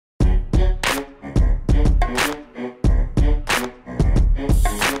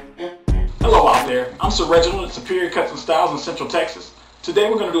I'm Sir Reginald at Superior Cuts and Styles in Central Texas. Today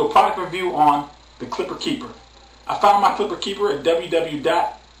we're going to do a product review on the Clipper Keeper. I found my Clipper Keeper at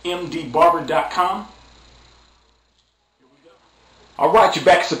www.mdbarber.com. Alright, you're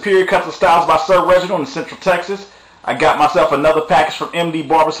back at Superior Cuts and Styles by Sir Reginald in Central Texas. I got myself another package from MD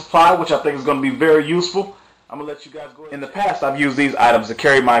Barber Supply, which I think is going to be very useful. I'm going to let you guys go ahead. In the past, I've used these items to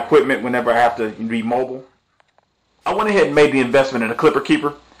carry my equipment whenever I have to be mobile. I went ahead and made the investment in a Clipper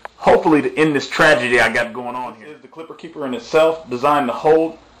Keeper, hopefully to end this tragedy I got going on here. This is the Clipper Keeper in itself, designed to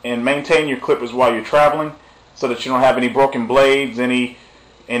hold and maintain your clippers while you're traveling, so that you don't have any broken blades, any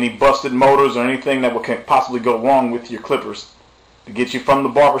busted motors, or anything that can possibly go wrong with your clippers, to get you from the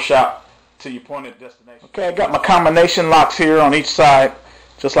barber shop to your pointed destination. Okay, I got my combination locks here on each side,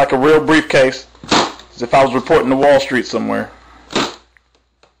 just like a real briefcase, as if I was reporting to Wall Street somewhere.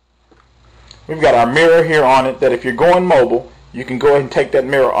 We've got our mirror here on it that if you're going mobile, you can go ahead and take that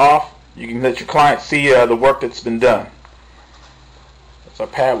mirror off. You can let your client see the work that's been done. That's our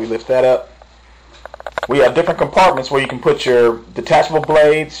pad. We lift that up. We have different compartments where you can put your detachable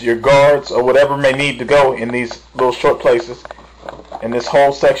blades, your guards, or whatever may need to go in these little short places. And this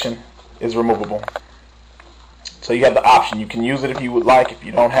whole section is removable. So you have the option. You can use it if you would like. If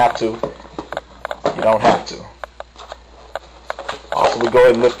you don't have to, you don't have to. Also, we go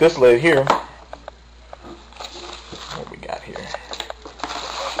ahead and lift this lid here. What we got here?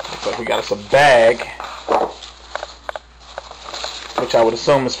 Looks like we got us a bag, which I would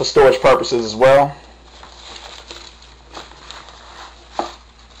assume is for storage purposes as well.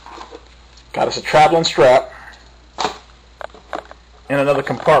 Got us a traveling strap and another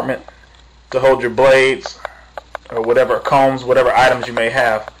compartment to hold your blades or whatever, combs, whatever items you may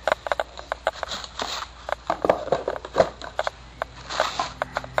have.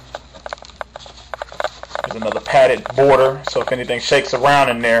 There's another padded border, so if anything shakes around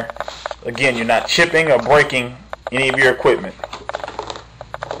in there, again, you're not chipping or breaking any of your equipment.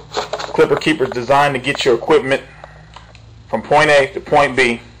 Clipper Keeper is designed to get your equipment from point A to point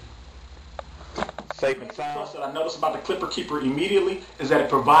B safe and sound. What I noticed about the Clipper Keeper immediately is that it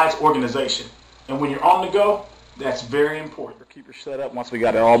provides organization, and when you're on the go, that's very important. The Keeper set up once we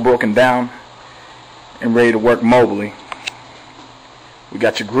got it all broken down and ready to work mobily. We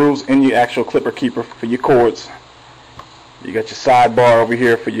got your grooves in your actual Clipper Keeper for your cords. You got your sidebar over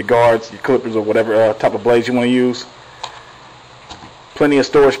here for your guards, your clippers, or whatever type of blades you want to use. Plenty of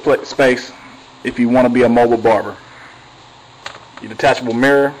storage space if you want to be a mobile barber. Your detachable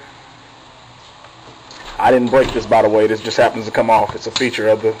mirror. I didn't break this, by the way. This just happens to come off. It's a feature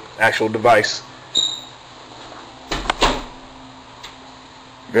of the actual device.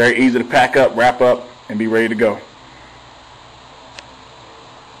 Very easy to pack up, wrap up, and be ready to go.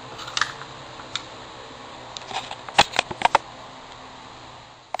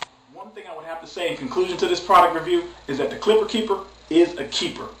 One thing I would have to say in conclusion to this product review is that the Clipper Keeper is a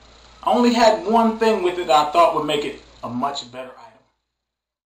keeper. I only had one thing with it that I thought would make it a much better item.